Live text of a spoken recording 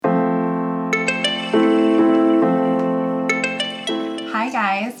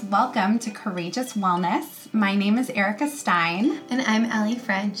guys. Welcome to Courageous Wellness. My name is Erica Stein. And I'm Allie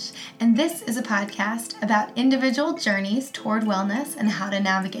French. And this is a podcast about individual journeys toward wellness and how to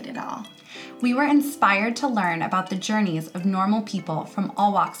navigate it all. We were inspired to learn about the journeys of normal people from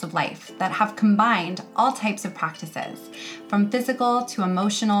all walks of life that have combined all types of practices, from physical to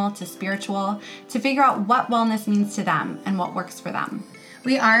emotional to spiritual, to figure out what wellness means to them and what works for them.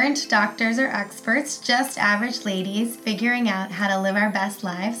 We aren't doctors or experts, just average ladies figuring out how to live our best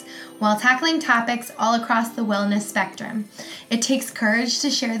lives while tackling topics all across the wellness spectrum. It takes courage to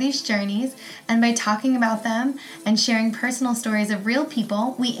share these journeys, and by talking about them and sharing personal stories of real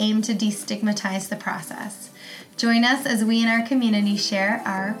people, we aim to destigmatize the process. Join us as we in our community share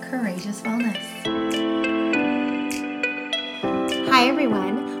our courageous wellness. Hi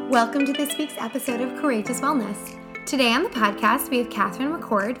everyone, welcome to this week's episode of Courageous Wellness. Today on the podcast, we have Catherine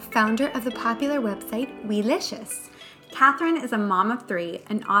McCord, founder of the popular website Weelicious. Catherine is a mom of three,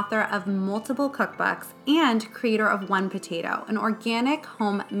 an author of multiple cookbooks, and creator of One Potato, an organic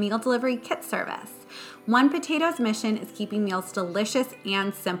home meal delivery kit service. One Potato's mission is keeping meals delicious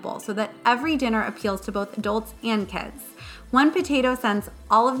and simple so that every dinner appeals to both adults and kids. One Potato sends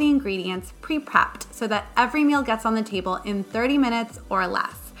all of the ingredients pre-prepped so that every meal gets on the table in 30 minutes or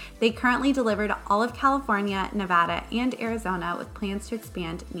less. They currently deliver to all of California, Nevada, and Arizona with plans to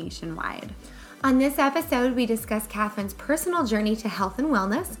expand nationwide. On this episode, we discuss Catherine's personal journey to health and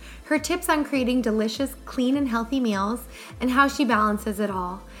wellness, her tips on creating delicious, clean, and healthy meals, and how she balances it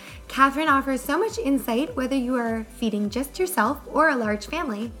all. Catherine offers so much insight whether you are feeding just yourself or a large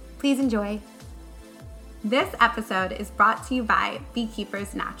family. Please enjoy. This episode is brought to you by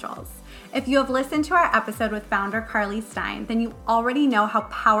Beekeepers Naturals. If you have listened to our episode with founder Carly Stein, then you already know how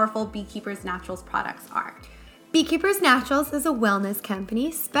powerful Beekeepers Naturals products are. Beekeepers Naturals is a wellness company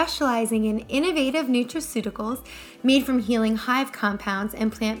specializing in innovative nutraceuticals made from healing hive compounds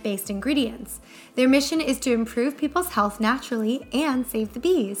and plant-based ingredients. Their mission is to improve people's health naturally and save the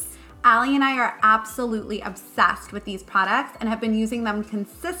bees. Allie and I are absolutely obsessed with these products and have been using them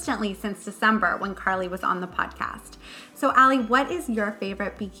consistently since December when Carly was on the podcast. So Allie, what is your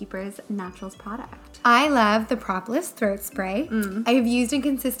favorite Beekeepers Naturals product? I love the Propolis throat spray. I have used it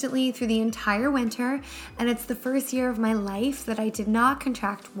consistently through the entire winter, and it's the first year of my life that I did not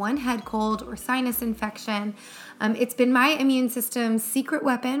contract one head cold or sinus infection. It's been my immune system's secret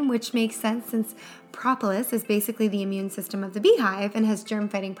weapon, which makes sense since Propolis is basically the immune system of the beehive and has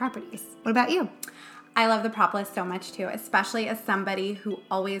germ-fighting properties. What about you? I love the Propolis so much too, especially as somebody who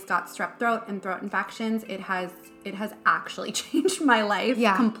always got strep throat and throat infections. It has actually changed my life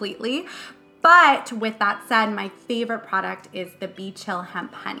completely. But with that said, my favorite product is the Bee Chill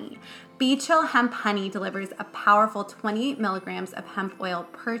Hemp Honey. Bee Chill Hemp Honey delivers a powerful 28 milligrams of hemp oil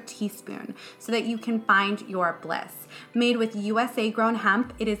per teaspoon so that you can find your bliss. Made with USA-grown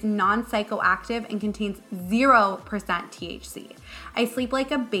hemp, it is non-psychoactive and contains 0% THC. I sleep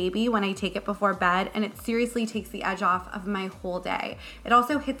like a baby when I take it before bed, and it seriously takes the edge off of my whole day. It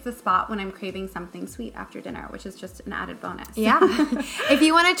also hits the spot when I'm craving something sweet after dinner, which is just an added bonus. Yeah. If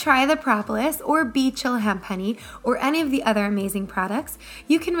you want to try the Propolis or Bee Chill Hemp Honey or any of the other amazing products,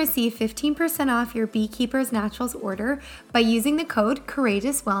 you can receive 15% off your Beekeepers Naturals order by using the code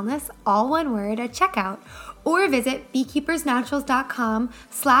Courageous Wellness, all one word, at checkout, or visit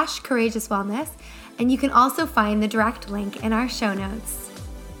beekeepersnaturals.com/Courageous Wellness, and you can also find the direct link in our show notes.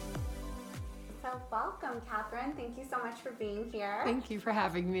 So welcome, Catherine. Thank you so much for being here. Thank you for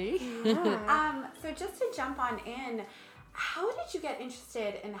having me. Yeah. So just to jump on in, how did you get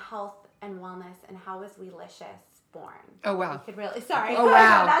interested in health and wellness, and how was Weelicious born? Oh, wow. Sorry. Oh,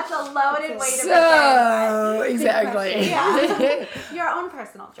 wow. That's a loaded way to begin. So, exactly. Yeah. Your own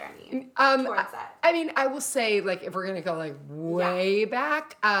personal journey towards that. I mean, I will say, like, if we're going to go, like, way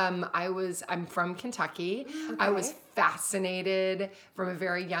back, I'm from Kentucky. Okay. I was fascinated from a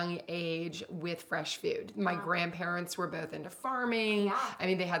very young age with fresh food. My grandparents were both into farming. Yeah. I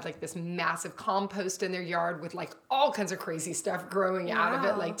mean, they had like this massive compost in their yard with like all kinds of crazy stuff growing out of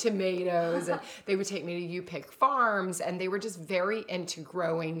it, like tomatoes, and they would take me to You Pick Farms, and they were just very into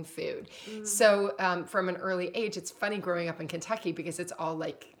growing food. So from an early age, it's funny growing up in Kentucky because it's all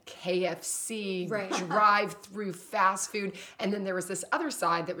like KFC, drive-through fast food. And then there was this other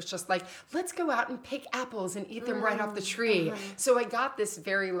side that was just like, let's go out and pick apples and eat them right off the tree. So I got this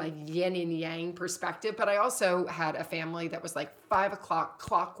very like yin and yang perspective, but I also had a family that was like 5 o'clock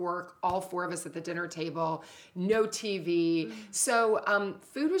clockwork, all four of us at the dinner table, no TV. So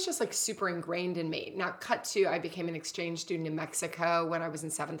food was just like super ingrained in me. Now cut to, I became an exchange student in Mexico when I was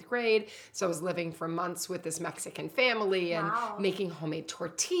in 7th grade. So I was living for months with this Mexican family and making homemade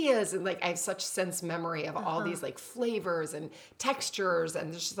tortillas tortillas, and like I have such sense memory of all these like flavors and textures,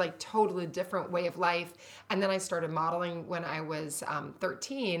 and it's just like totally different way of life. And then I started modeling when I was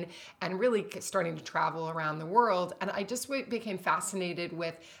 13 and really starting to travel around the world. And I just became fascinated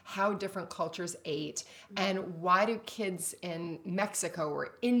with how different cultures ate, and why do kids in Mexico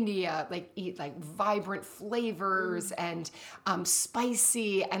or India like eat like vibrant flavors and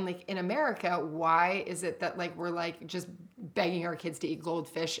spicy, and like in America, why is it that like we're like just begging our kids to eat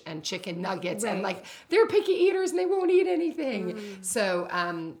goldfish and chicken nuggets, and like they're picky eaters and they won't eat anything. So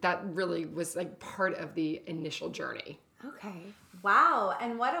that really was like part of the initial journey. Okay. Wow.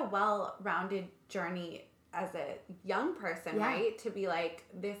 And what a well-rounded journey as a young person, right? To be like,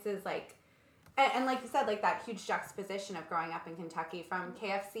 this is like, and like you said, like that huge juxtaposition of growing up in Kentucky from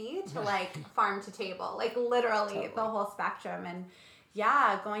KFC to like farm to table, like literally the whole spectrum. And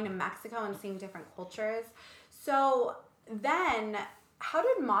going to Mexico and seeing different cultures. So then how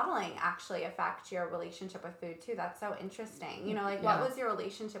did modeling actually affect your relationship with food too? That's so interesting. You know, like what was your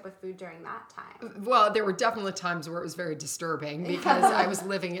relationship with food during that time? Well, there were definitely times where it was very disturbing because I was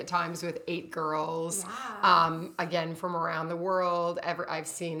living at times with 8 girls, again, from around the world. I've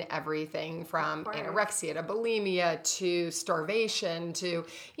seen everything from anorexia to bulimia to starvation to,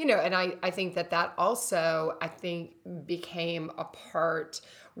 you know, and I think that also, I think, became a part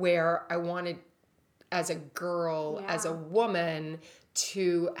where I wanted, as a girl, as a woman,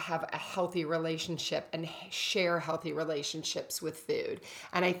 to have a healthy relationship and share healthy relationships with food.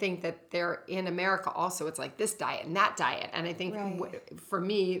 And I think that there in America also, it's like this diet and that diet. And I think for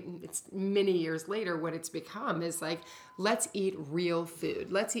me, it's many years later, what it's become is like, let's eat real food.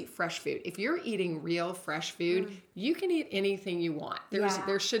 Let's eat fresh food. If you're eating real fresh food, you can eat anything you want.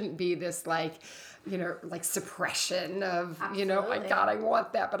 There shouldn't be this like, you know, like suppression of, you know, my God, I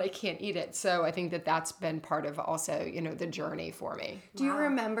want that, but I can't eat it. So I think that that's been part of also, you know, the journey for me. Do you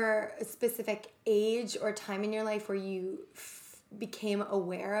remember a specific age or time in your life where you became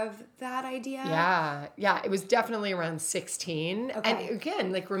aware of that idea? Yeah. It was definitely around 16. Okay. And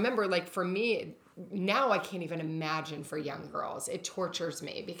again, like, remember, like for me, now I can't even imagine for young girls. It tortures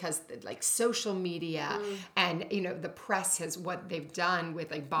me because like social media and, you know, the press has what they've done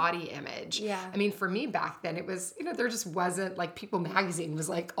with like body image. Yeah. I mean, for me back then it was, you know, there just wasn't like People magazine was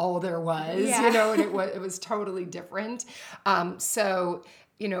like all there was, you know, and it was totally different. So,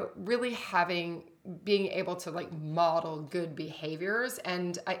 you know, really being able to like model good behaviors.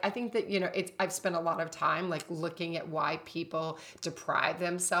 And I think that, you know, I've spent a lot of time like looking at why people deprive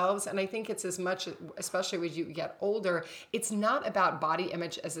themselves. And I think it's as much, especially as you get older, it's not about body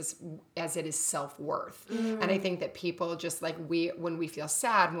image as it is self-worth. And I think that people just like when we feel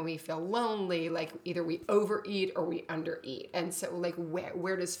sad, when we feel lonely, like either we overeat or we undereat. And so like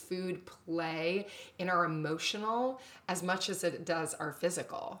where does food play in our emotional as much as it does our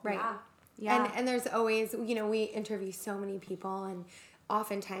physical? Right. Yeah. And there's always, you know, we interview so many people, and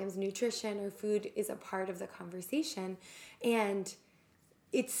oftentimes nutrition or food is a part of the conversation. And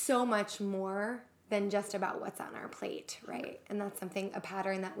it's so much more than just about what's on our plate, right? And that's a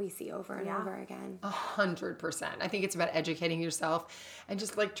pattern that we see over and over again. 100%. I think it's about educating yourself and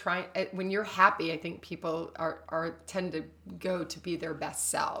just like when you're happy, I think people tend to go to be their best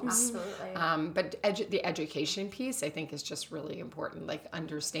selves. Absolutely. But the education piece, I think, is just really important, like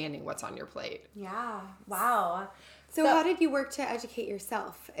understanding what's on your plate. Yeah. Wow. So how did you work to educate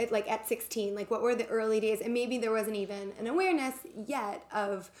yourself at 16? Like, what were the early days? And maybe there wasn't even an awareness yet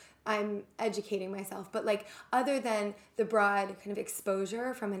of I'm educating myself, but like other than the broad kind of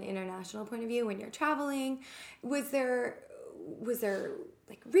exposure from an international point of view when you're traveling, was there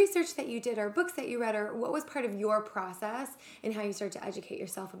like research that you did or books that you read, or what was part of your process in how you started to educate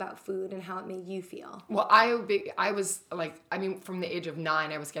yourself about food and how it made you feel? Well, I was like, I mean, from the age of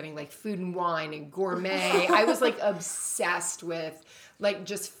 9, I was getting like Food and Wine and Gourmet. I was like obsessed with like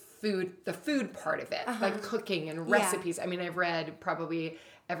just food, the food part of it, like cooking and recipes. I mean, I've read probably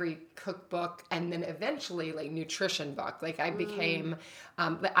every cookbook and then eventually like nutrition book. Like I became,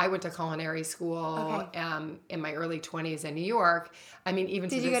 I went to culinary school in my early 20s in New York. I mean, even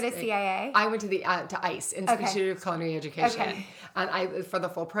Did you go to CIA? I went to to ICE, Institute of Culinary Education, and for the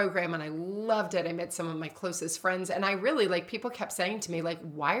full program, and I loved it. I met some of my closest friends, and I really like people kept saying to me like,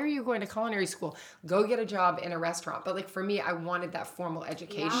 "Why are you going to culinary school? Go get a job in a restaurant." But like for me, I wanted that formal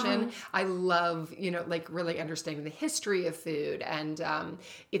education. I love like really understanding the history of food and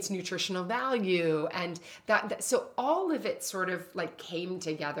its nutritional value, and that so all of it sort of like came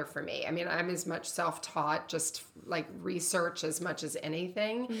together for me. I mean, I'm as much self-taught, just like research as much as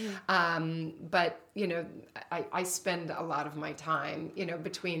anything. But you know, I spend a lot of my time, you know,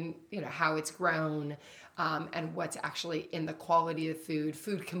 between, you know, how it's grown, and what's actually in the quality of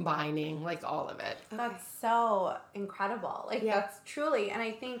food combining, like all of it. That's so incredible. Like that's truly, and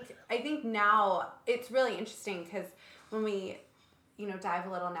I think now it's really interesting because when we, you know, dive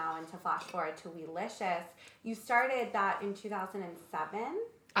a little now into flash forward to Weelicious, you started that in 2007.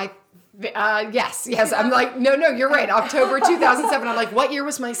 Yes. I'm like, no, you're right. October 2007. I'm like, what year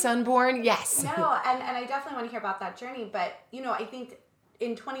was my son born? Yes. No, and I definitely want to hear about that journey. But, you know, I think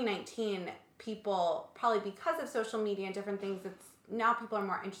in 2019, people, probably because of social media and different things, now people are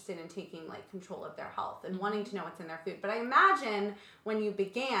more interested in taking like control of their health and wanting to know what's in their food. But I imagine when you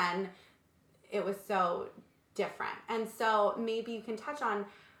began, it was so different. And so maybe you can touch on,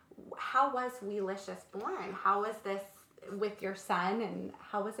 how was Weelicious born? How was this with your son, and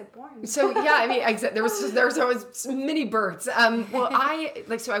how was it born? So yeah, I mean, there was always many births. Well, I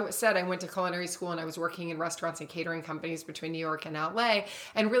said I went to culinary school, and I was working in restaurants and catering companies between New York and LA,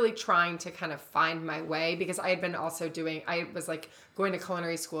 and really trying to kind of find my way, because I had been also I was like going to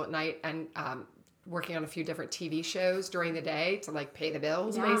culinary school at night and working on a few different TV shows during the day to like pay the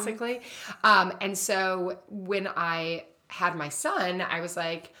bills, basically. And so when I had my son, I was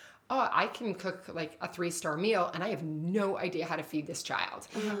like, oh, I can cook like a 3-star meal, and I have no idea how to feed this child.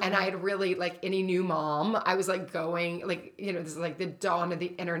 And I had really, like any new mom, I was like going, like, you know, this is like the dawn of the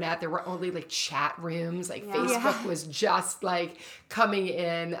internet. There were only like chat rooms, like Facebook was just like coming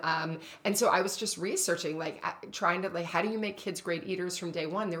in. And so I was just researching, like trying to, like, how do you make kids great eaters from day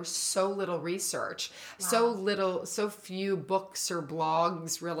one? There was so little research, so few books or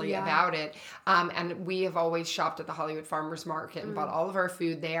blogs really about it. And we have always shopped at the Hollywood Farmers Market and bought all of our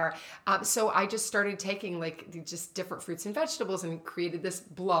food there. So I just started taking like just different fruits and vegetables and created this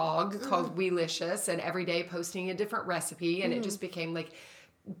blog called Weelicious, and every day posting a different recipe, and it just became like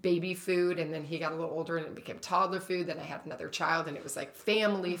baby food, and then he got a little older and it became toddler food. Then I had another child, and it was like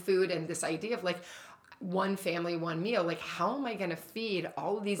family food, and this idea of like one family, one meal. Like, how am I going to feed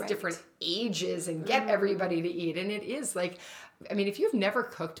all of these different ages and get everybody to eat? And it is like, I mean, if you've never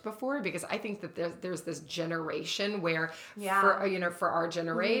cooked before, because I think that there's this generation where, for our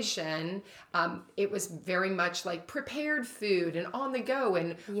generation, it was very much like prepared food and on the go,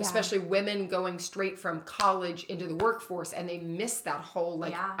 and especially women going straight from college into the workforce, and they miss that whole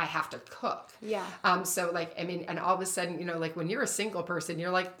like I have to cook. So like, I mean, and all of a sudden, you know, like when you're a single person,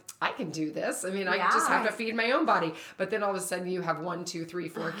 you're like, I can do this. I mean, I just have to feed my own body. But then all of a sudden you have 1, 2, 3,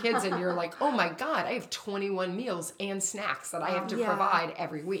 4 kids, and you're like, oh my God, I have 21 meals and snacks that I have to provide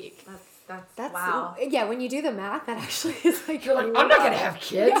every week. That's wow. Yeah, when you do the math, that actually is like, you're like, I'm not going to have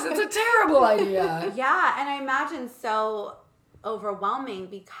kids. It's a terrible idea. Yeah, and I imagine so overwhelming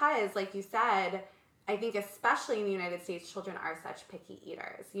because, like you said, I think especially in the United States, children are such picky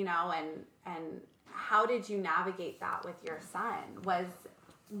eaters, you know, and how did you navigate that with your son?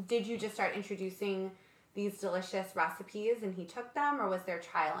 Did you just start introducing these delicious recipes and he took them, or was there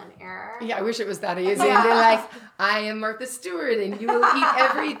trial and error? Yeah, I wish it was that easy. And they're like, I am Martha Stewart and you will eat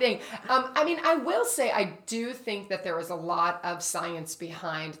everything. I mean, I will say, I do think that there is a lot of science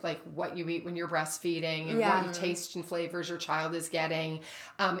behind like what you eat when you're breastfeeding and what you taste and flavors your child is getting,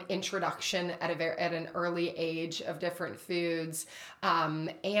 introduction at an early age of different foods.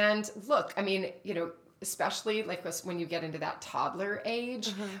 And look, I mean, you know, especially like when you get into that toddler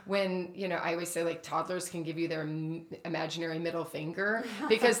age, when, you know, I always say like toddlers can give you their imaginary middle finger,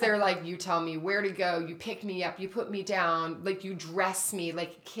 because they're like, you tell me where to go, you pick me up, you put me down, like you dress me.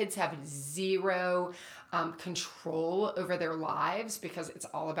 Like kids have zero control over their lives because it's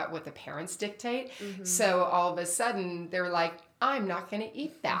all about what the parents dictate. So all of a sudden they're like, I'm not going to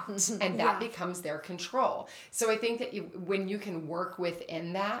eat that. And that becomes their control. So I think that when you can work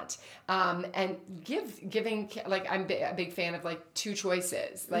within that, and giving, like I'm a big fan of like 2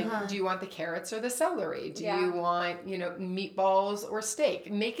 choices. Like, do you want the carrots or the celery? Do you want, you know, meatballs or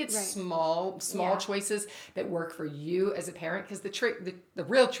steak? Make it small choices that work for you as a parent. Because the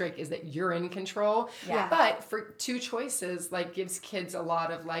real trick is that you're in control. But for 2 choices, like gives kids a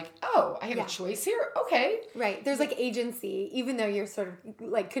lot of like, oh, I have a choice here. Okay. Right. There's like agency, even though you're sort of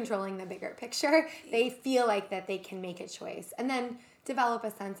like controlling the bigger picture, they feel like that they can make a choice. And then develop a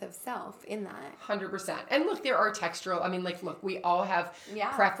sense of self in that. 100%. And look, there are textural, I mean, like, look, we all have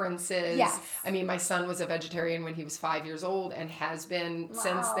preferences. Yes. I mean, my son was a vegetarian when he was 5 years old and has been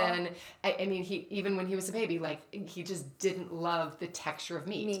since then. I mean, even when he was a baby, like, he just didn't love the texture of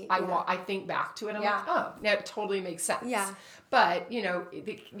meat. I think back to it, I'm like, oh, now it totally makes sense. Yeah. But, you know,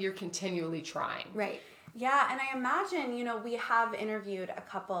 you're continually trying. Right. Yeah, and I imagine, you know, we have interviewed a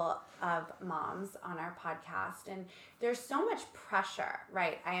couple of moms on our podcast, and there's so much pressure,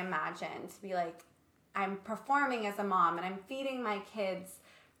 right? I imagine to be like, I'm performing as a mom and I'm feeding my kids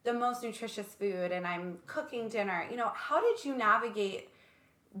the most nutritious food and I'm cooking dinner. You know, how did you navigate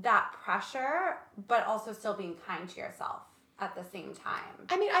that pressure, but also still being kind to yourself at the same time?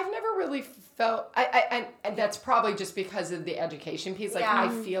 I mean, I've never really felt, and that's probably just because of the education piece. Like, I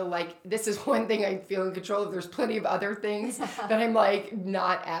feel like this is one thing I feel in control of. There's plenty of other things that I'm like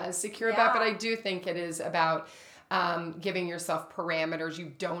not as secure about, but I do think it is about giving yourself parameters.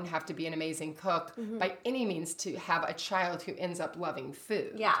 You don't have to be an amazing cook by any means to have a child who ends up loving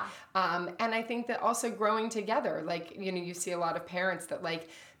food. Yeah. And I think that also growing together, like, you know, you see a lot of parents that like,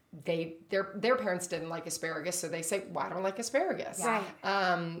 their parents didn't like asparagus, so they say, well, I don't like asparagus.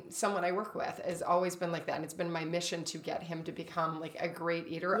 Right. Someone I work with has always been like that, and it's been my mission to get him to become like a great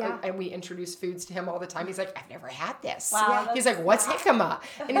eater. Yeah. And we introduce foods to him all the time. He's like, I've never had this. Wow, He's like, what's jicama?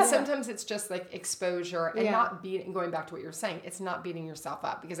 And sometimes it's just like exposure and not beating, going back to what you're saying, it's not beating yourself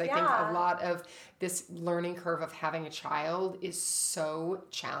up, because I think a lot of this learning curve of having a child is so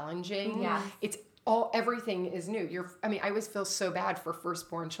challenging. Yeah. It's everything is new. I always feel so bad for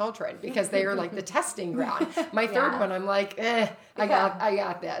firstborn children because they are like the testing ground. My third one, I'm like, I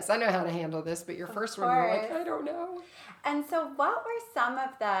got this. I know how to handle this. But your first one, you're like, I don't know. And so what were some of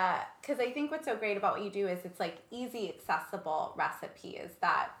because I think what's so great about what you do is it's like easy, accessible recipes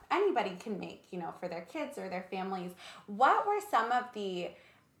that anybody can make, you know, for their kids or their families. What were some of the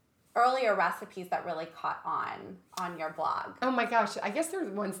earlier recipes that really caught on your blog? Oh my gosh. I guess they're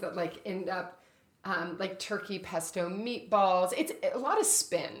the ones that like end up like turkey pesto meatballs. It's a lot of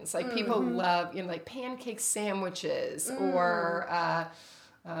spins. Like people love, you know, like pancake sandwiches or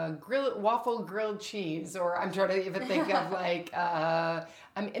waffle grilled cheese, or I'm trying to even think of like,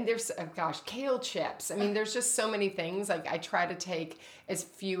 and there's, kale chips. I mean, there's just so many things. Like I try to take as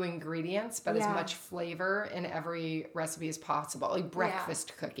few ingredients, but as much flavor in every recipe as possible. Like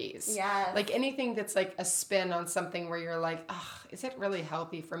breakfast cookies. Yes. Like anything that's like a spin on something where you're like, is it really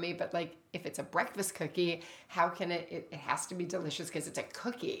healthy for me? But like, if it's a breakfast cookie, how can it has to be delicious because it's a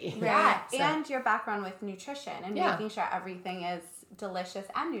cookie. Yeah. And your background with nutrition and making sure everything is delicious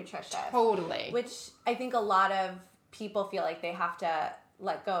and nutritious. Totally. Which I think a lot of people feel like they have to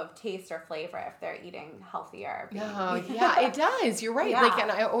let go of taste or flavor if they're eating healthier. No, yeah, it does. You're right. Yeah. Like,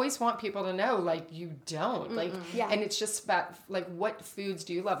 and I always want people to know, like, you don't. Like, and it's just about, like, what foods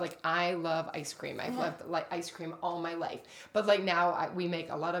do you love? Like, I love ice cream. I've loved, like, ice cream all my life. But, like, now we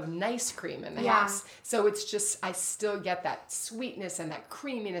make a lot of nice cream in the house. So it's just, I still get that sweetness and that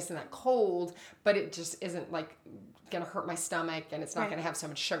creaminess and that cold, but it just isn't, like, going to hurt my stomach, and it's not going to have so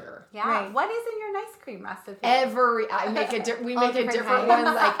much sugar. Yeah. Right. What is in your nice cream recipe? We make a different one,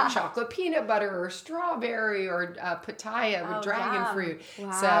 like chocolate peanut butter or strawberry or pitaya with dragon fruit.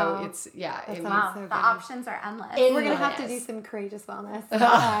 Wow. So it's Wow, so the good. options are endless. We're going to have to do some courageous wellness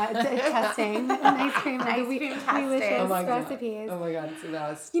testing and ice cream testing. delicious Oh my God. recipes. Oh my God, it's the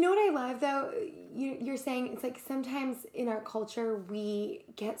best. You know what I love though? You're saying it's like sometimes in our culture we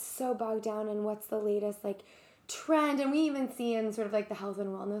get so bogged down in what's the latest like trend, and we even see in sort of like the health and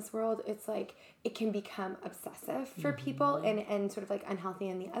wellness world, it's like it can become obsessive for people and sort of like unhealthy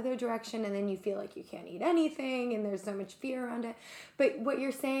in the other direction, and then you feel like you can't eat anything and there's so much fear around it. But what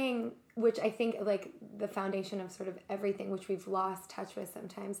you're saying, which I think like the foundation of sort of everything, which we've lost touch with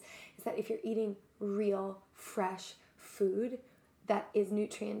sometimes, is that if you're eating real fresh food that is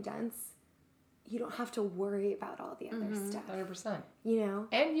nutrient dense, you don't have to worry about all the other stuff. 100%. You know?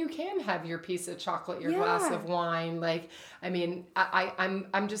 And you can have your piece of chocolate, your glass of wine. Like, I mean,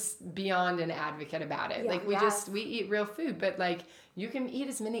 I'm just beyond an advocate about it. Yeah. Like we eat real food, but like you can eat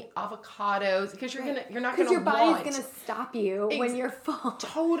as many avocados because you're not gonna because your body's want. gonna stop you when you're full.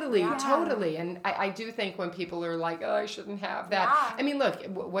 Totally. And I do think when people are like, oh, I shouldn't have that. Yeah. I mean, look,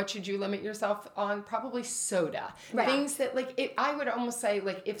 what should you limit yourself on? Probably soda. Right. Things that like, I would almost say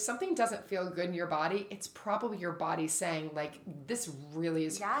like, if something doesn't feel good in your body, it's probably your body saying like, this really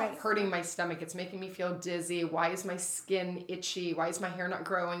is hurting my stomach. It's making me feel dizzy. Why is my skin itchy? Why is my hair not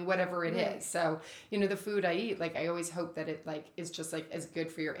growing? Whatever it is. So, you know, the food I eat, like I always hope that it like is just like as good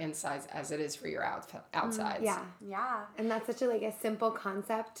for your insides as it is for your outsides. Yeah. And that's such a like a simple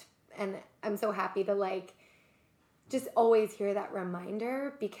concept, and I'm so happy to like just always hear that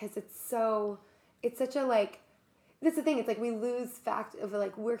reminder, because it's such a like, that's the thing. It's like we lose fact of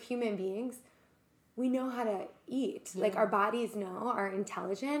like, we're human beings. We know how to eat. Like our bodies are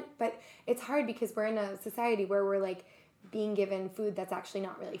intelligent, but it's hard because we're in a society where we're like being given food that's actually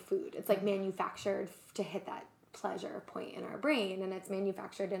not really food. It's like manufactured to hit that pleasure point in our brain, and it's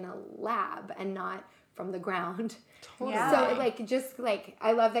manufactured in a lab and not from the ground. Totally. Yeah. So like, just like,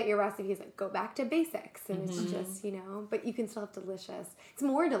 I love that your recipe is like, go back to basics, and it's just, but you can still have delicious. It's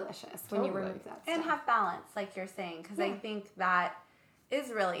more delicious when you remove that stuff. And have balance, like you're saying, because I think that is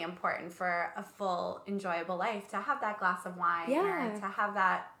really important for a full, enjoyable life, to have that glass of wine or to have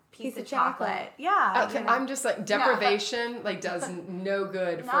that piece of chocolate. Yeah. Okay, I'm just like, deprivation like does no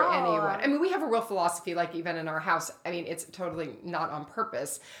good for anyone. I mean, we have a real philosophy, like even in our house. I mean, it's totally not on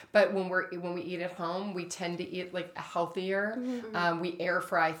purpose, but when we eat at home, we tend to eat like healthier. We air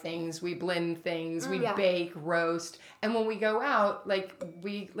fry things, we blend things, we bake, roast, and when we go out, like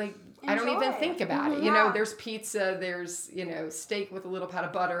we like. I don't even think about it. You know, there's pizza, there's, steak with a little pat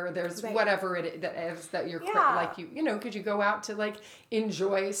of butter, there's whatever it is that you're like, could you go out to like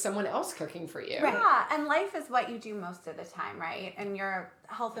enjoy someone else cooking for you? Right. Yeah, and life is what you do most of the time, right? And your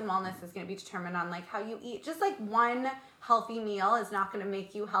health and wellness is going to be determined on like how you eat. Just like one healthy meal is not going to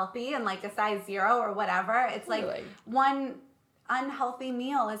make you healthy and like a size 0 or whatever. It's like one unhealthy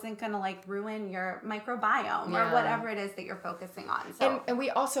meal isn't going to like ruin your microbiome or whatever it is that you're focusing on. So and we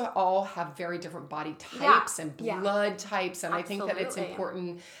also all have very different body types and blood types, and I think that it's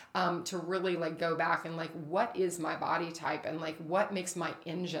important to really like go back and like, what is my body type, and like what makes my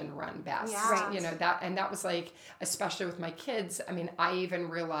engine run best. That was like, especially with my kids. I mean, I even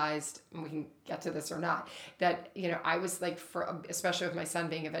realized, and we can get to this or not, that I was like, especially with my son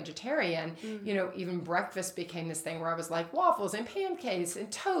being a vegetarian, even breakfast became this thing where I was like, waffles and pancakes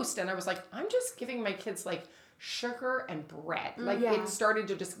and toast, and I was like, I'm just giving my kids like sugar and bread. Like it started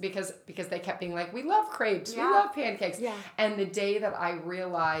to just because they kept being like, we love crepes, we love pancakes. And the day that I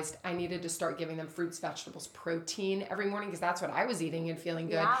realized I needed to start giving them fruits, vegetables, protein every morning, because that's what I was eating and feeling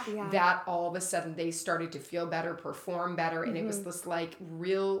good, that all of a sudden they started to feel better, perform better, and it was this like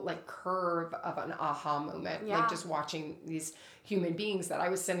real like curve of an aha moment, like just watching these human beings that I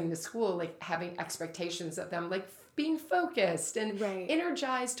was sending to school, like having expectations of them, like being focused and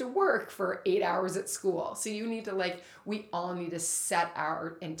energized to work for 8 hours at school. So you need to like, we all need to set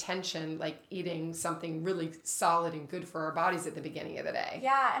our intention, like eating something really solid and good for our bodies at the beginning of the day.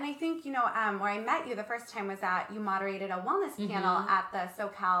 Yeah, and I think, where I met you the first time was you moderated a wellness panel at the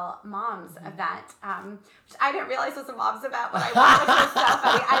SoCal Moms event, which I didn't realize was a mom's event when I went, which was so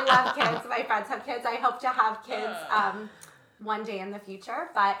funny. I love kids. My friends have kids. I hope to have kids one day in the future,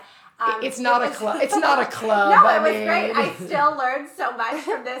 but it's not a club. It's not a club. No, it was great. I still learned so much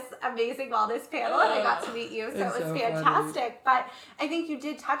from this amazing wellness panel, and I got to meet you, so it was fantastic. Funny. But I think you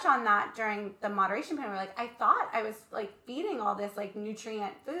did touch on that during the moderation panel. Like, I thought I was like feeding all this like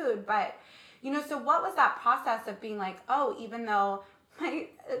nutrient food, but so what was that process of being like, oh, even though my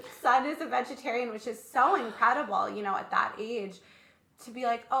son is a vegetarian, which is so incredible, at that age, to be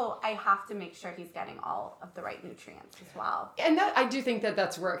like, oh, I have to make sure he's getting all of the right nutrients as well. And that, I do think that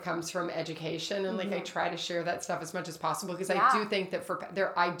that's where it comes from, education. And like, I try to share that stuff as much as possible, because I do think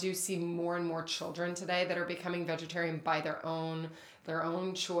that I do see more and more children today that are becoming vegetarian by their own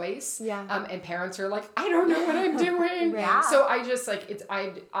choice. And parents are like, I don't know what I'm doing. So I just like,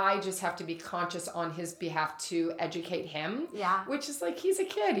 I just have to be conscious on his behalf to educate him. Which is like, he's a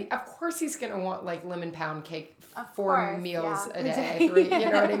kid. Of course he's going to want like lemon pound cake 4 meals a day. 3, you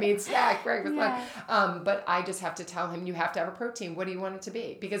know what I mean? Snack, breakfast, lunch. But I just have to tell him, you have to have a protein. What do you want it to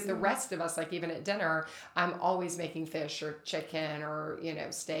be? Because the rest of us, like even at dinner, I'm always making fish or chicken or,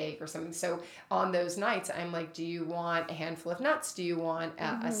 steak or something. So on those nights, I'm like, do you want a handful of nuts? Do you want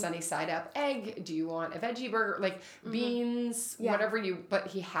a sunny side up egg? Do you want a veggie burger? Like beans, whatever but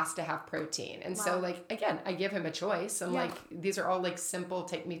he has to have protein. And so like, again, I give him a choice. I'm like, these are all like simple,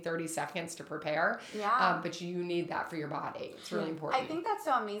 take me 30 seconds to prepare. But you need that for your body. It's really important. I think that's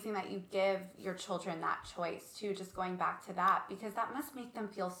so amazing that you give your children that choice too, just going back to that, because that must make them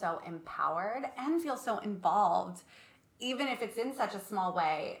feel so empowered and feel so involved. Even if it's in such a small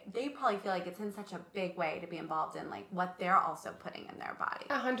way, they probably feel like it's in such a big way to be involved in like what they're also putting in their body.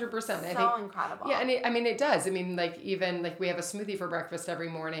 100%. So incredible. Yeah, and it does. I mean, like even like we have a smoothie for breakfast every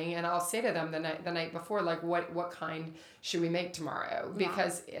morning, and I'll say to them the night before, like what kind should we make tomorrow?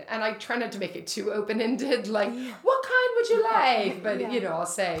 Because and I try not to make it too open-ended. Like what kind would you like? But I'll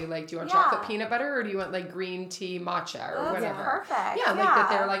say like, do you want chocolate peanut butter, or do you want like green tea matcha or whatever? Perfect. Yeah, like that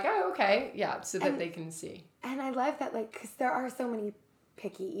they're like, oh okay, so that they can see. And I love that, like, because there are so many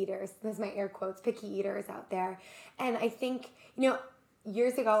picky eaters. Those are my air quotes, picky eaters out there. And I think,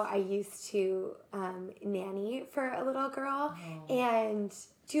 years ago I used to nanny for a little girl and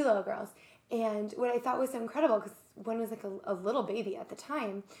 2 little girls. And what I thought was so incredible, because one was like a little baby at the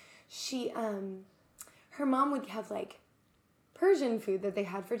time, she, her mom would have like Persian food that they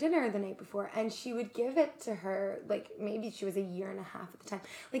had for dinner the night before, and she would give it to her, like maybe she was 1.5 years at the time,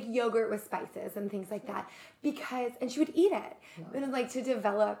 like yogurt with spices and things like that, and she would eat it. And like to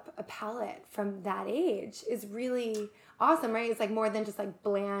develop a palate from that age is really awesome, right? It's like more than just like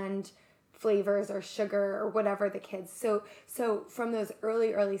bland flavors or sugar or whatever the kids. So from those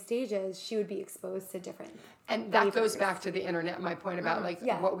early stages, she would be exposed to different. And that goes back to the internet, my point about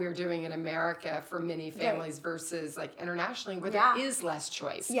what we were doing in America for many families versus like internationally where there is less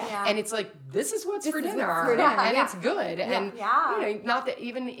choice. Yeah. And it's like, this is what's for dinner. And it's good. And not that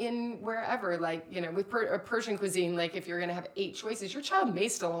even in wherever, like, with Persian cuisine, like if you're going to have 8 choices, your child may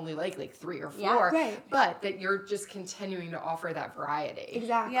still only like 3 or 4, but that you're just continuing to offer that variety.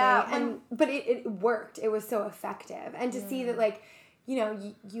 Exactly. Yeah. But it worked. It was so effective. And to see that like,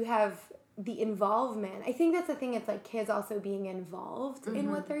 you have the involvement. I think that's the thing. It's like kids also being involved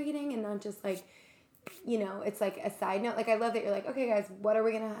in what they're eating and not just like, it's like a side note. Like I love that you're like, okay guys, what are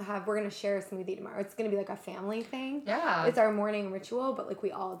we going to have? We're going to share a smoothie tomorrow. It's going to be like a family thing. Yeah. It's our morning ritual, but like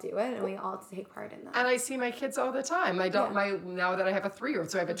we all do it and we all take part in that. And I see my kids all the time. Now that I have a 3-year-old,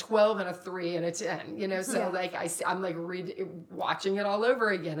 so I have a 12 and a 3 and a 10, so like I'm like watching it all over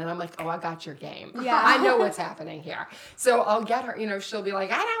again. And I'm like, oh, I got your game. Yeah. I know what's happening here. So I'll get her, she'll be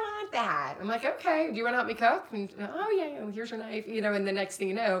like, I don't want that. I'm like, okay, do you want to help me cook? And, oh yeah, here's your knife, and the next thing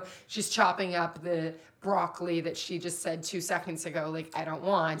you know, she's chopping up the broccoli that she just said 2 seconds ago, like, I don't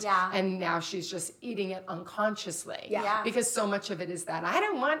want. Yeah. And now she's just eating it unconsciously. Yeah. Because so much of it is that, I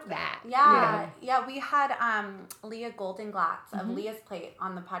don't want that. Yeah. Yeah, we had Leah Goldenglatz of Leah's Plate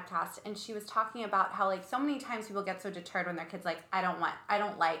on the podcast, and she was talking about how, like, so many times people get so deterred when their kid's like, I don't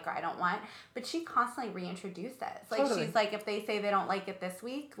like, or I don't want. But she constantly reintroduces. Like, she's like, if they say they don't like it this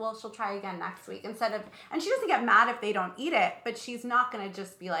week, well, she'll try again next week. And she doesn't get mad if they don't eat it, but she's not going to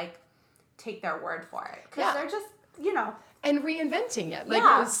just be like, take their word for it, because they're just and reinventing it,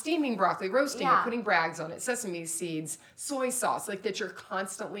 like steaming broccoli, roasting it, putting Bragg's on it, sesame seeds, soy sauce, like that you're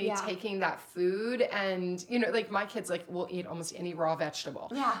constantly taking that food. And like my kids like will eat almost any raw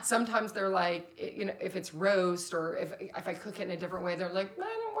vegetable. Sometimes they're like, if it's roast or if I cook it in a different way, they're like,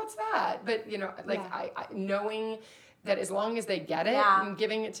 what's that? But I knowing that as long as they get it and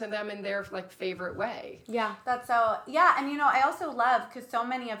giving it to them in their like favorite way. Yeah, that's so, and I also love, because so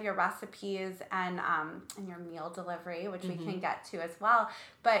many of your recipes and your meal delivery, which we can get to as well,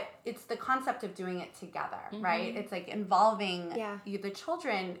 but it's the concept of doing it together, right? It's like involving the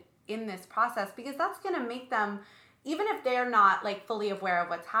children in this process, because that's going to make them, even if they're not like fully aware of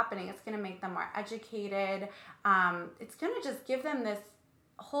what's happening, it's going to make them more educated. It's going to just give them this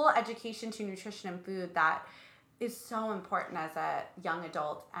whole education to nutrition and food that is so important as a young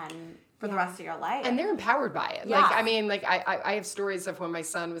adult and for the rest of your life. And they're empowered by it. Yeah. Like, I mean, like I have stories of when my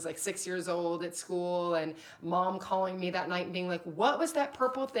son was like 6 years old at school and mom calling me that night and being like, what was that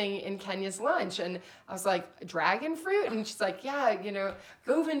purple thing in Kenya's lunch? And I was like, dragon fruit? And she's like, yeah,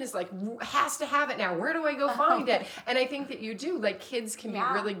 Govind is like, has to have it now. Where do I go find it? And I think that you do, like kids can be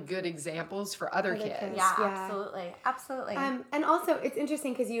really good examples for other kids. Yeah, absolutely. Absolutely. And also it's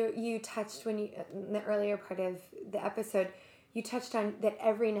interesting because you touched in the earlier part of the episode, you touched on that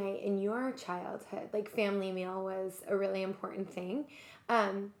every night in your childhood, like family meal was a really important thing,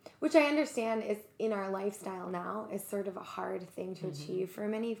 which I understand is in our lifestyle now is sort of a hard thing to achieve for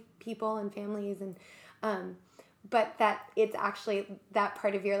many people and families, and but that it's actually that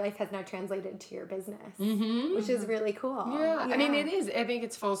part of your life has now translated to your business, which is really cool. Yeah, I mean, it is. I think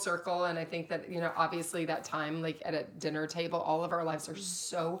it's full circle, and I think that obviously that time, like at a dinner table, all of our lives are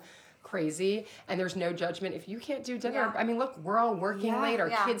so crazy, and there's no judgment if you can't do dinner. I mean, look, we're all working late,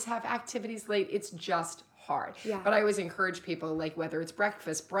 our kids have activities late, it's just hard. But I always encourage people, like whether it's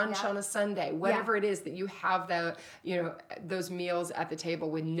breakfast, brunch on a Sunday, whatever it is, that you have the those meals at the table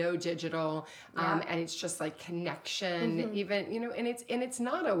with no digital, and it's just like connection, even and it's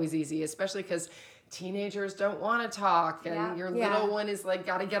not always easy, especially because teenagers don't want to talk, and your little one is like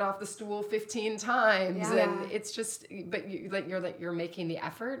got to get off the stool 15 times, and it's just, but you're making the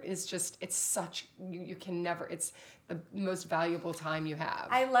effort. Is just, it's such, you can never, it's the most valuable time you have.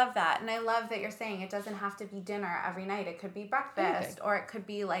 I love that, and I love that you're saying it doesn't have to be dinner every night. It could be breakfast, or it could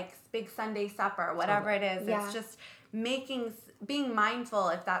be like big Sunday supper, whatever it is. It's just being mindful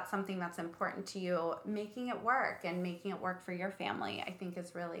if that's something that's important to you, making it work and making it work for your family, I think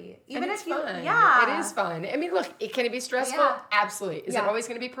is really, even and if it's you, fun. yeah. It is fun. I mean, look, can it be stressful? Yeah. Absolutely. Is it always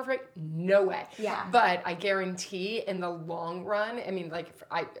going to be perfect? No way. Yeah. But I guarantee in the long run, I mean, like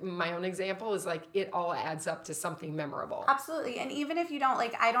my own example is like, it all adds up to something memorable. Absolutely. And even if you don't,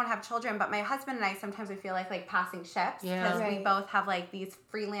 like, I don't have children, but my husband and I, sometimes we feel like passing ships because we both have like these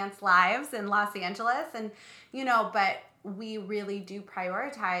freelance lives in Los Angeles, and, you know, but we really do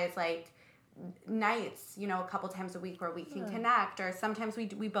prioritize like nights, you know, a couple times a week where we can connect, or sometimes we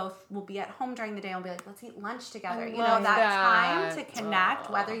both will be at home during the day and we'll be like, let's eat lunch together. You know, that time to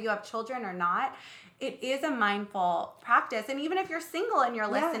connect, whether you have children or not. It is a mindful practice. And even if you're single and you're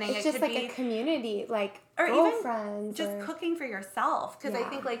listening, it's it just could like be a community, like or girlfriends, even just cooking for yourself. Because I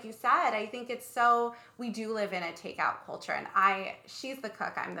think, like you said, I think it's so, we do live in a takeout culture, and she's the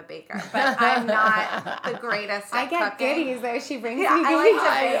cook, I'm the baker, but I'm not the greatest at I get cooking. goodies though. She brings me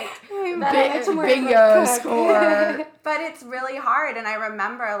I like to bake. Bingo score. But it's really hard, and I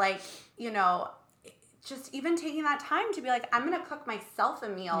remember, like, you know, just even taking that time to be like, I'm going to cook myself a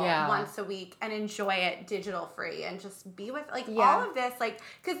meal once a week and enjoy it digital free and just be with like all of this, like,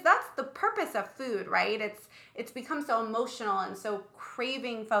 because that's the purpose of food, right? It's become so emotional and so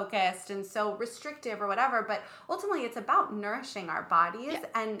craving focused and so restrictive or whatever, but ultimately it's about nourishing our bodies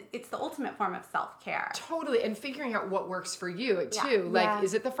and it's the ultimate form of self-care. Totally. And figuring out what works for you too. Like,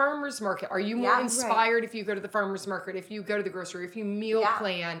 is it the farmer's market? Are you more inspired if you go to the farmer's market, if you go to the grocery, if you meal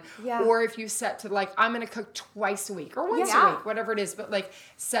plan, or if you set to like, I'm going to cook twice a week or once a week, whatever it is, but like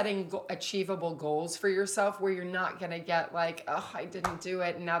setting achievable goals for yourself where you're not going to get like, oh, I didn't do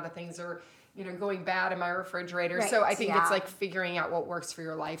it, and now the things are, you know, going bad in my refrigerator. Right. So I think it's like figuring out what works for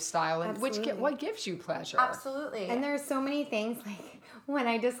your lifestyle and what gives you pleasure. Absolutely. And there's so many things, like when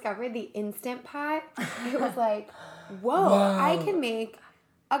I discovered the Instant Pot, it was like, whoa. I can make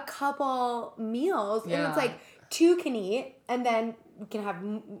a couple meals and it's like 2 can eat and then you can have,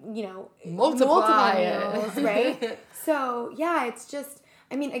 you know, multiple meals, right? So yeah, it's just,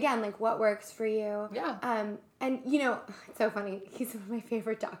 I mean, again, like what works for you. Yeah. And, you know, it's so funny. He's one of my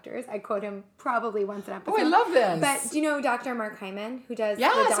favorite doctors. I quote him probably once an episode. Oh, I love this. But do you know Dr. Mark Hyman, who does the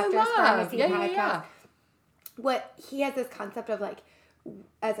Doctor's Pharmacy podcast? Yeah. What he has this concept of like,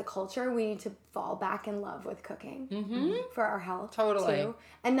 as a culture, we need to fall back in love with cooking for our health. Totally. Too.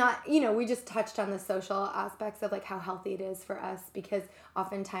 And not, you know, we just touched on the social aspects of like how healthy it is for us because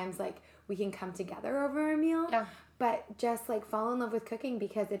oftentimes like we can come together over a meal. Yeah. But just like fall in love with cooking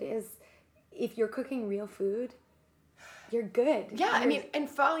because it is, if you're cooking real food, you're good. Yeah, I mean, and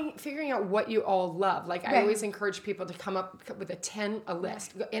figuring out what you all love. Like, I always encourage people to come up with a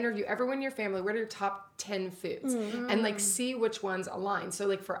list. Go interview everyone in your family. What are your top 10 foods? And, like, see which ones align. So,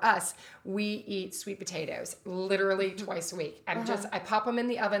 like, for us, we eat sweet potatoes literally twice a week. And I pop them in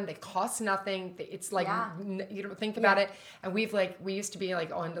the oven. They cost nothing. It's, like, you don't think about it. And we used to be,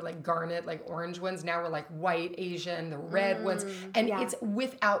 like, on to, like, garnet, like, orange ones. Now we're, like, white, Asian, the red ones. And it's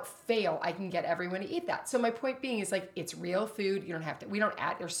without fail, I can get everyone to eat that. So, my point being is, like, it's real food. You don't have to,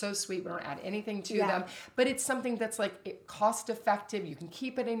 they're so sweet. We don't add anything to them, but it's something that's like cost effective. You can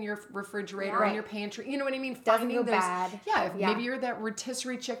keep it in your refrigerator, in your pantry. You know what I mean? Doesn't go bad. Yeah. Maybe you're that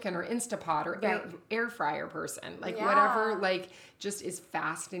rotisserie chicken or Instapot or air fryer person, like whatever, like just is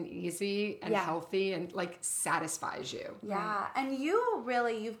fast and easy and healthy and like satisfies you. Yeah. And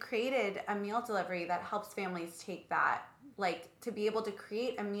you've created a meal delivery that helps families take that, like to be able to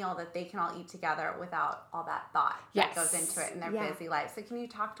create a meal that they can all eat together without all that thought that goes into it in their busy life. So can you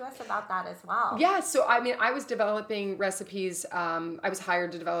talk to us about that as well? Yeah. So, I mean, I was developing recipes. I was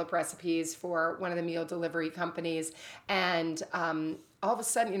hired to develop recipes for one of the meal delivery companies. And all of a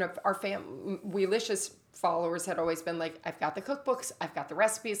sudden, you know, our Weelicious followers had always been like, I've got the cookbooks, I've got the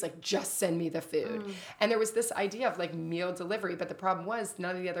recipes, like just send me the food. And there was this idea of like meal delivery, but the problem was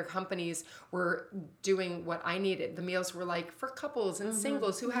none of the other companies were doing what I needed. The meals were like for couples and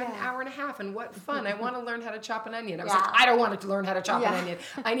singles who had an hour and a half, and what fun. I want to learn how to chop an onion. I was like, I don't want to learn how to chop an onion.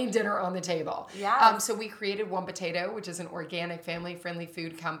 I need dinner on the table. So we created One Potato, which is an organic family-friendly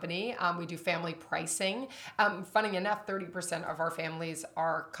food company. We do family pricing. Funny enough, 30% of our families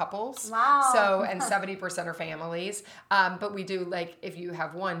are couples. Wow. So, and 70% are families. But we do, like, if you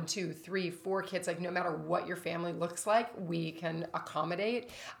have 1, 2, 3, 4 kids, like no matter what your family looks like, we can accommodate.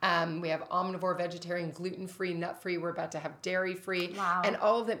 We have omnivore, vegetarian, gluten-free, nut-free. We're about to have dairy-free. Wow. And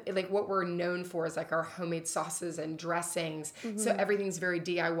all of them, like what we're known for is like our homemade sauces and dressings. So everything's very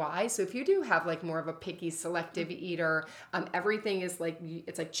DIY. So if you do have like more of a picky, selective eater, everything is like,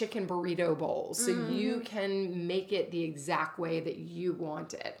 it's like chicken burrito bowls. So you can make it the exact way that you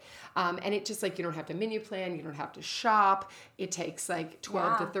want it. And it just like, you don't have to mince menu plan. You don't have to shop. It takes like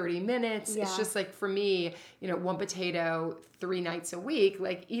 12 to 30 minutes. It's just like, for me, you know, one potato 3 nights a week.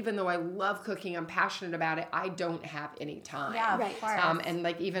 Like, even though I love cooking, I'm passionate about it, I don't have any time. Yeah, of course. And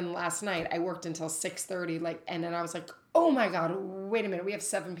like, even last night, I worked until 6:30. Like, and then I was like, oh my God, wait a minute. We have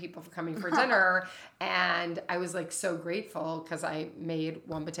 7 people coming for dinner. And I was like so grateful because I made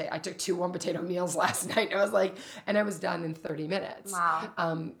one potato. I took 2 one potato meals last night. And I was like, and I was done in 30 minutes.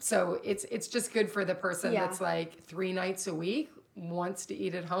 Wow. So it's just good for the person that's like 3 nights a week, wants to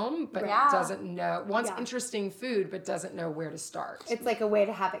eat at home, but doesn't know, wants interesting food, but doesn't know where to start. It's like a way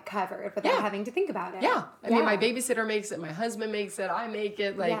to have it covered without having to think about it. Yeah. I mean, my babysitter makes it, my husband makes it, I make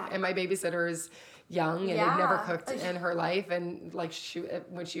it, like, and my babysitter is young and had never cooked in her life, and like,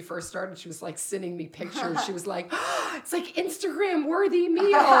 when she first started, she was like sending me pictures. She was like, oh, it's like Instagram worthy meal.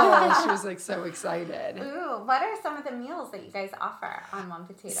 She was like so excited. Ooh, what are some of the meals that you guys offer on One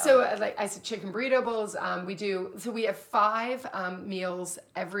Potato? So like I said, chicken burrito bowls. We have 5 meals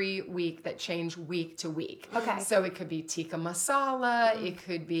every week that change week to week. Okay. So it could be tikka masala. It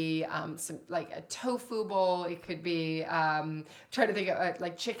could be some like a tofu bowl. It could be try to think of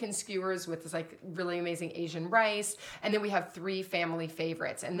like chicken skewers with this like really amazing Asian rice. And then we have 3 family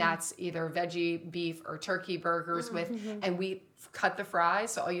favorites, and that's either veggie, beef, or turkey burgers and we cut the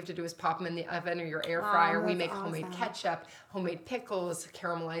fries. So all you have to do is pop them in the oven or your air fryer. We make homemade ketchup, homemade pickles,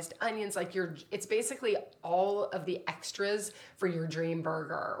 caramelized onions. Like it's basically all of the extras for your dream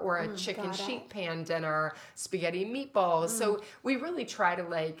burger or a chicken sheet pan dinner, spaghetti meatballs. So we really try to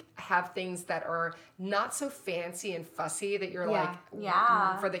like have things that are not so fancy and fussy that you're like,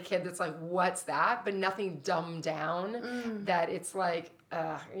 for the kid that's like, what's that? But nothing dumbed down that it's like,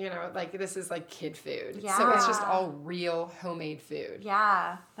 you know, like this is like kid food. Yeah. So it's just all real homemade food.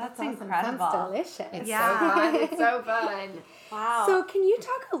 Yeah, that's awesome. incredible. Sounds delicious. It's so fun. It's so fun. Wow. So can you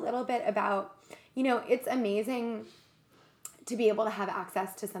talk a little bit about, you know, it's amazing to be able to have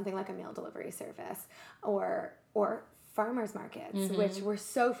access to something like a meal delivery service or farmers markets, which we're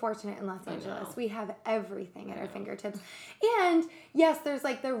so fortunate in Los Angeles. We have everything at our fingertips. And yes, there's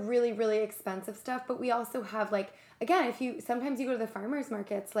like the really, really expensive stuff, but we also have like, again, sometimes you go to the farmers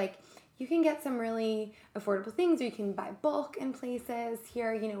markets, like you can get some really affordable things, or you can buy bulk in places.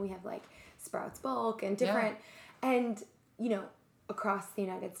 Here, you know, we have like Sprouts bulk and different, and you know, across the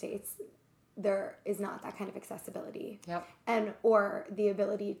United States, there is not that kind of accessibility or the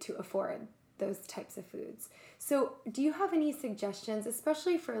ability to afford those types of foods. So do you have any suggestions,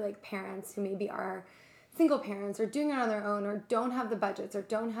 especially for like parents who maybe are single parents or doing it on their own or don't have the budgets or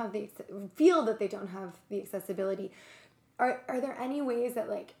don't have feel that they don't have the accessibility? Are there any ways that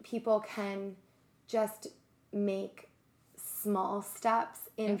like people can just make small steps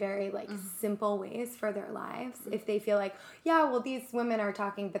in very like simple ways for their lives if they feel like, these women are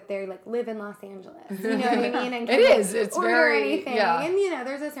talking, but they like live in Los Angeles, you know what I mean? And it's order very anything. And you know,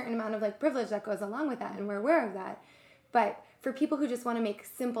 there's a certain amount of like privilege that goes along with that, and we're aware of that. But for people who just want to make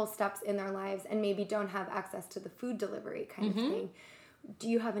simple steps in their lives and maybe don't have access to the food delivery kind of thing, do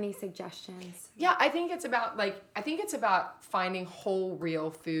you have any suggestions? Yeah, I think it's about finding whole, real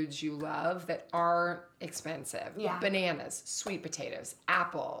foods you love that are expensive. Yeah. Bananas, sweet potatoes,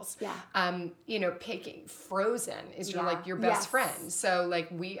 apples. Yeah. You know, picking frozen is your best friend. So like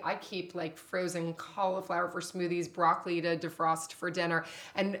I keep like frozen cauliflower for smoothies, broccoli to defrost for dinner,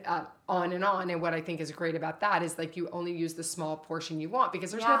 and on and on. And what I think is great about that is like you only use the small portion you want,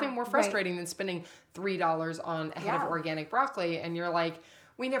 because there's nothing more frustrating than spending $3 on a head of organic broccoli, and you're like,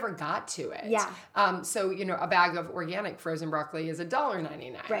 we never got to it. Yeah. So, you know, a bag of organic frozen broccoli is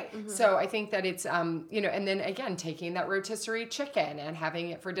 $1.99. Right. So I think that it's, you know, and then again, taking that rotisserie chicken and having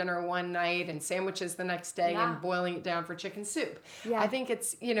it for dinner one night and sandwiches the next day and boiling it down for chicken soup. Yeah. I think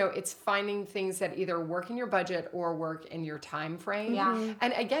it's, you know, it's finding things that either work in your budget or work in your time frame. Yeah.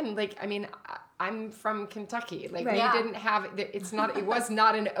 And again, like, I mean, I'm from Kentucky. Like we didn't have, it was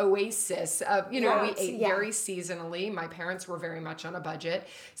not an oasis of, you know, we ate very seasonally. My parents were very much on a budget.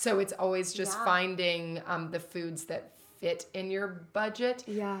 So it's always just finding the foods that fit in your budget,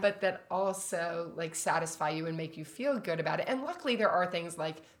 but that also like satisfy you and make you feel good about it. And luckily there are things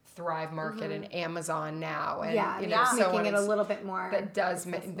like Thrive Market and Amazon now, and you know, so making it a little bit more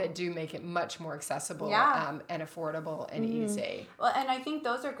that do make it much more accessible and affordable and easy. Well, and I think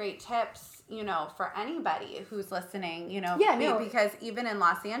those are great tips, you know, for anybody who's listening, you know, because even in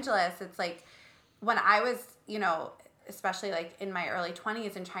Los Angeles, it's like when I was, you know, especially like in my early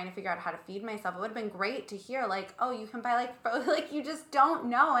 20s and trying to figure out how to feed myself, it would have been great to hear like, oh, you can buy like you just don't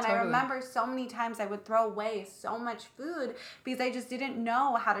know. And I remember so many times I would throw away so much food because I just didn't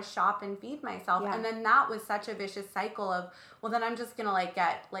know how to shop and feed myself. And then that was such a vicious cycle of, well, then I'm just gonna like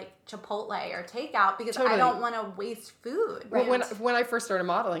get like Chipotle or takeout because I don't want to waste food. Well, when I first started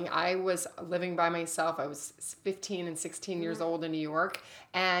modeling, I was living by myself. I was 15 and 16 years old in New York,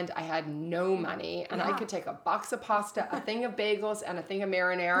 and I had no money, and I could take a box of pasta, a thing of bagels, and a thing of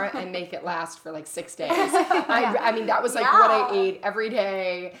marinara and make it last for like 6 days. I mean, that was like what I ate every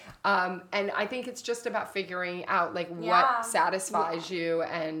day. And I think it's just about figuring out like what satisfies you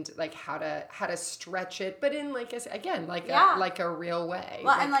and like how to stretch it, but in like like a real way.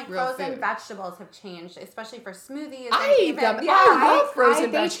 Well, and like frozen vegetables have changed, especially for smoothies. I eat them. I love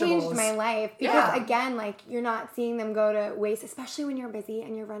frozen vegetables. They changed my life because again, like you're not seeing them go to waste, especially when you're busy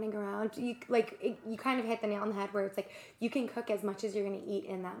and you're running around. You you kind of hit the nail on the head where it's like you can cook as much as you're going to eat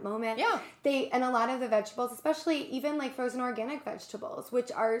in that moment. Yeah. And a lot of the vegetables, especially even like frozen organic vegetables,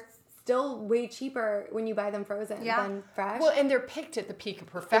 which are still way cheaper when you buy them frozen than fresh. Well, and they're picked at the peak of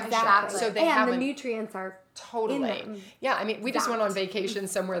perfection. Exactly. So they have the nutrients are totally in them. Yeah, I mean, we just went on vacation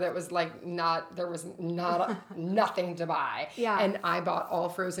somewhere that was like there was nothing to buy. Yeah. And I bought all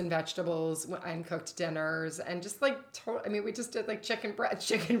frozen vegetables and cooked dinners and just like I mean, we just did like chicken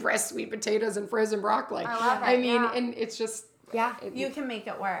breast, sweet potatoes, and frozen broccoli. I love it. I mean, and it's just you can make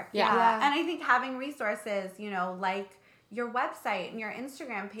it work. Yeah. And I think having resources, like your website and your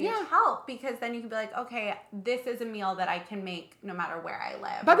Instagram page help, because then you can be like, okay, this is a meal that I can make no matter where I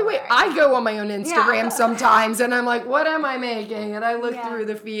live. By the way, I go on my own Instagram sometimes and I'm like, what am I making? And I look through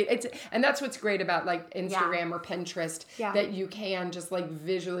the feed. And that's what's great about like Instagram or Pinterest, that you can just like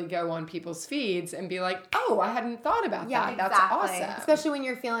visually go on people's feeds and be like, oh, I hadn't thought about that. That's awesome. Especially when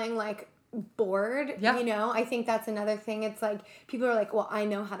you're feeling like bored, I think that's another thing. It's like people are like, well, I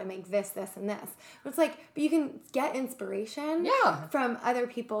know how to make this, and this. But it's like, but you can get inspiration from other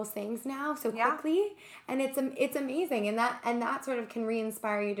people's things now so quickly, and it's amazing, and that sort of can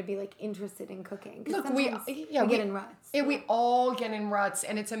re-inspire you to be like interested in cooking. Look, we get in ruts. We all get in ruts,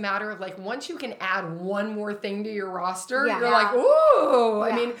 and it's a matter of like once you can add one more thing to your roster, you're like, ooh.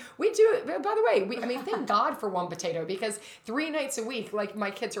 I mean, we do it. By the way, thank God for one potato, because 3 nights a week, like my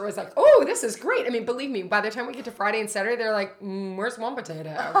kids are always like, oh, this is great. I mean, believe me, by the time we get to Friday and Saturday, they're like, where's one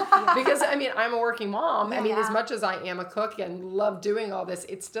potato? Because I mean, I'm a working mom. I mean, as much as I am a cook and love doing all this,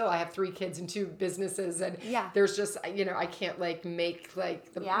 it's still, I have 3 kids and 2 businesses, and there's just, I can't like make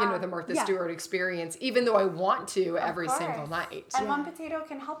like the, the Martha Stewart experience, even though I want to every single night. And one potato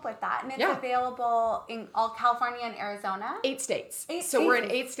can help with that. And it's available in all California and Arizona. 8 states. So we're in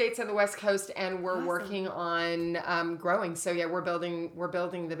 8 states on the West Coast, and we're working on growing. So we're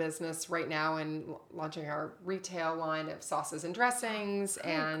building the business right now and launching our retail line of sauces and dressings.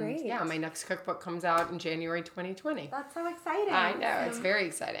 And my next cookbook comes out in January 2020. That's so exciting. I know, it's very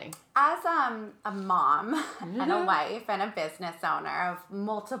exciting. As a mom and a wife and a business owner of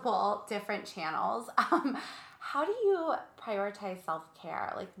multiple different channels, how do you prioritize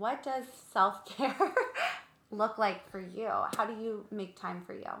self-care? Like, what does self-care look like for you? How do you make time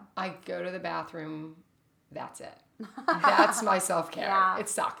for you? I go to the bathroom. That's it. That's my self-care. Yeah. It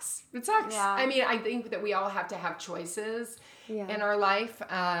sucks. Yeah. I mean, I think that we all have to have choices in our life.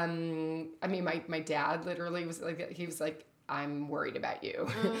 I mean, my dad literally was like, he was like, I'm worried about you.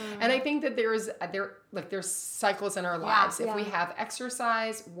 And I think that there's cycles in our lives. If we have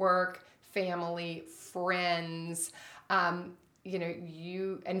exercise, work, family, friends,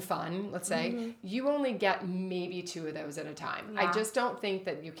 and fun, let's say, you only get maybe 2 of those at a time. Yeah. I just don't think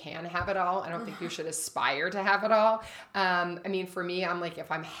that you can have it all. I don't think you should aspire to have it all. I mean, for me, I'm like,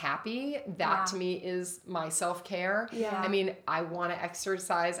 if I'm happy, that to me is my self-care. Yeah. I mean, I want to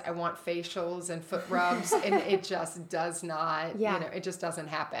exercise. I want facials and foot rubs, and it just does not, it just doesn't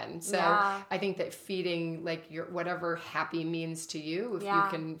happen. So I think that feeding like your whatever happy means to you, if you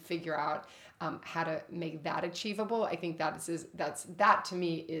can figure out how to make that achievable, I think that to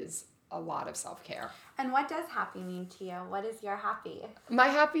me is a lot of self-care. And what does happy mean to you? What is your happy? My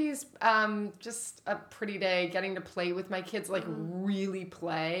happy is just a pretty day, getting to play with my kids, like really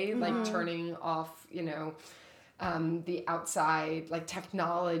play, like turning off, the outside, like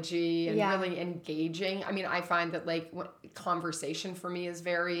technology, and really engaging. I mean, I find that like conversation for me is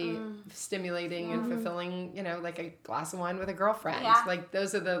very stimulating and fulfilling, like a glass of wine with a girlfriend. Yeah. Like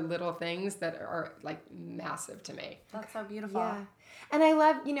those are the little things that are like massive to me. That's so beautiful. Yeah. And I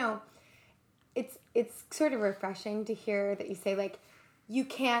love, it's sort of refreshing to hear that you say like, you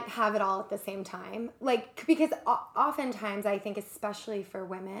can't have it all at the same time. Like, because oftentimes I think, especially for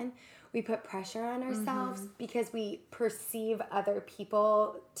women, we put pressure on ourselves because we perceive other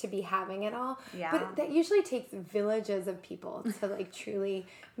people to be having it all. Yeah. But that usually takes villages of people to like truly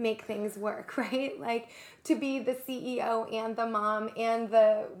make things work, right? Like to be the CEO and the mom and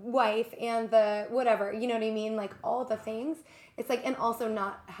the wife and the whatever, you know what I mean? Like all the things. It's like, and also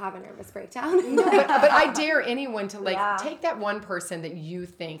not have a nervous breakdown. No, but I dare anyone to like take that one person that you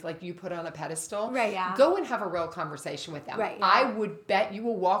think like you put on a pedestal. Right. Yeah. Go and have a real conversation with them. Right. Yeah. I would bet you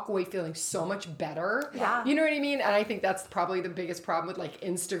will walk away feeling so much better. Yeah. You know what I mean? And I think that's probably the biggest problem with like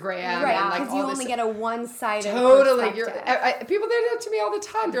Instagram Right, and like because all you this. only get a one-sided Totally. perspective. People do that to me all the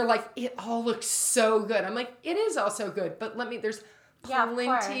time. They're like, it all looks so good. I'm like, it is also good, but there's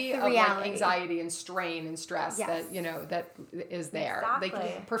plenty of like anxiety and strain and stress that, you know, that is there. Exactly.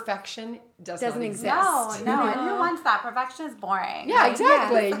 Like perfection doesn't exist. No, and who wants that? Perfection is boring. Yeah,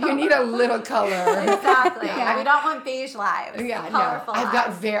 exactly. You need a little color. Exactly. Yeah. We don't want beige lives. Yeah, Colorful no.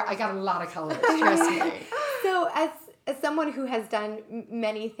 lives. I got a lot of colors. Trust me. So as someone who has done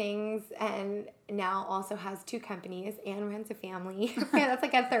many things and now also has 2 companies and runs a family, that's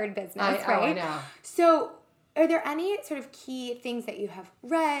like a third business, right? Oh, I know. So are there any sort of key things that you have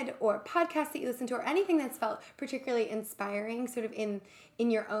read or podcasts that you listen to or anything that's felt particularly inspiring sort of in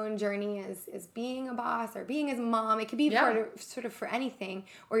your own journey as being a boss or being as a mom? It could be for anything,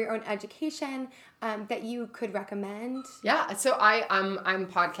 or your own education that you could recommend. Yeah, so I'm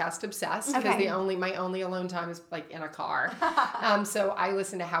podcast obsessed because my only alone time is like in a car. So I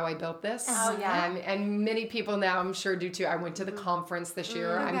listen to How I Built This. Oh, yeah. And many people now I'm sure do too. I went to the conference this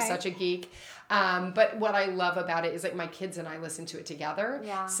year. I'm such a geek. But what I love about it is like my kids and I listen to it together.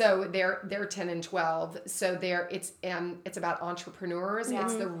 Yeah. So they're 10 and 12. So it's about entrepreneurs. Yeah.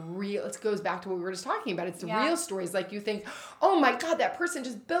 It's the real. It goes back to what we were just talking about. It's the real stories. Like you think, oh my God, that person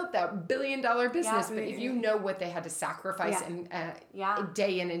just built that $1 billion business. But if you know what they had to sacrifice and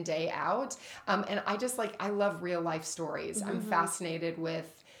day in and day out, and I love real life stories. I'm fascinated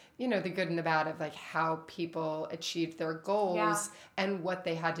with, you know, the good and the bad of like how people achieved their goals and what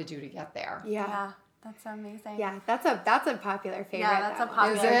they had to do to get there. Yeah. That's amazing. Yeah, that's a popular favorite. Yeah, that's a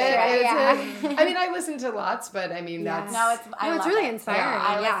popular Is favorite. it? I mean, I listen to lots, but I mean, that's... No, it's really inspiring.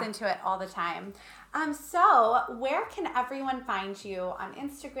 I listen to it all the time. So where can everyone find you on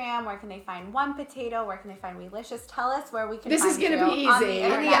Instagram? Where can they find One Potato? Where can they find Weelicious? Tell us where we can this find is going you to be on the easy.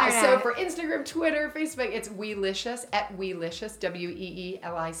 internet. So for Instagram, Twitter, Facebook, it's Weelicious, at Weelicious,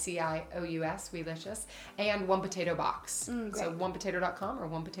 WeeLicious, Weelicious, and One Potato Box. So onepotato.com or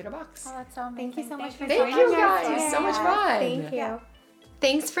One Potato Box. Oh, that's so amazing. Thank you so much for Thank joining you us guys. today. So much fun. Thank you.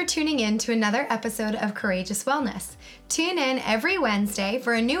 Thanks for tuning in to another episode of Courageous Wellness. Tune in every Wednesday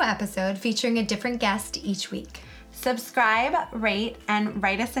for a new episode featuring a different guest each week. Subscribe, rate, and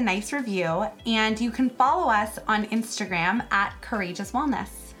write us a nice review. And you can follow us on Instagram at Courageous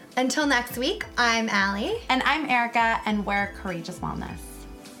Wellness. Until next week, I'm Allie. And I'm Erica, and we're Courageous Wellness.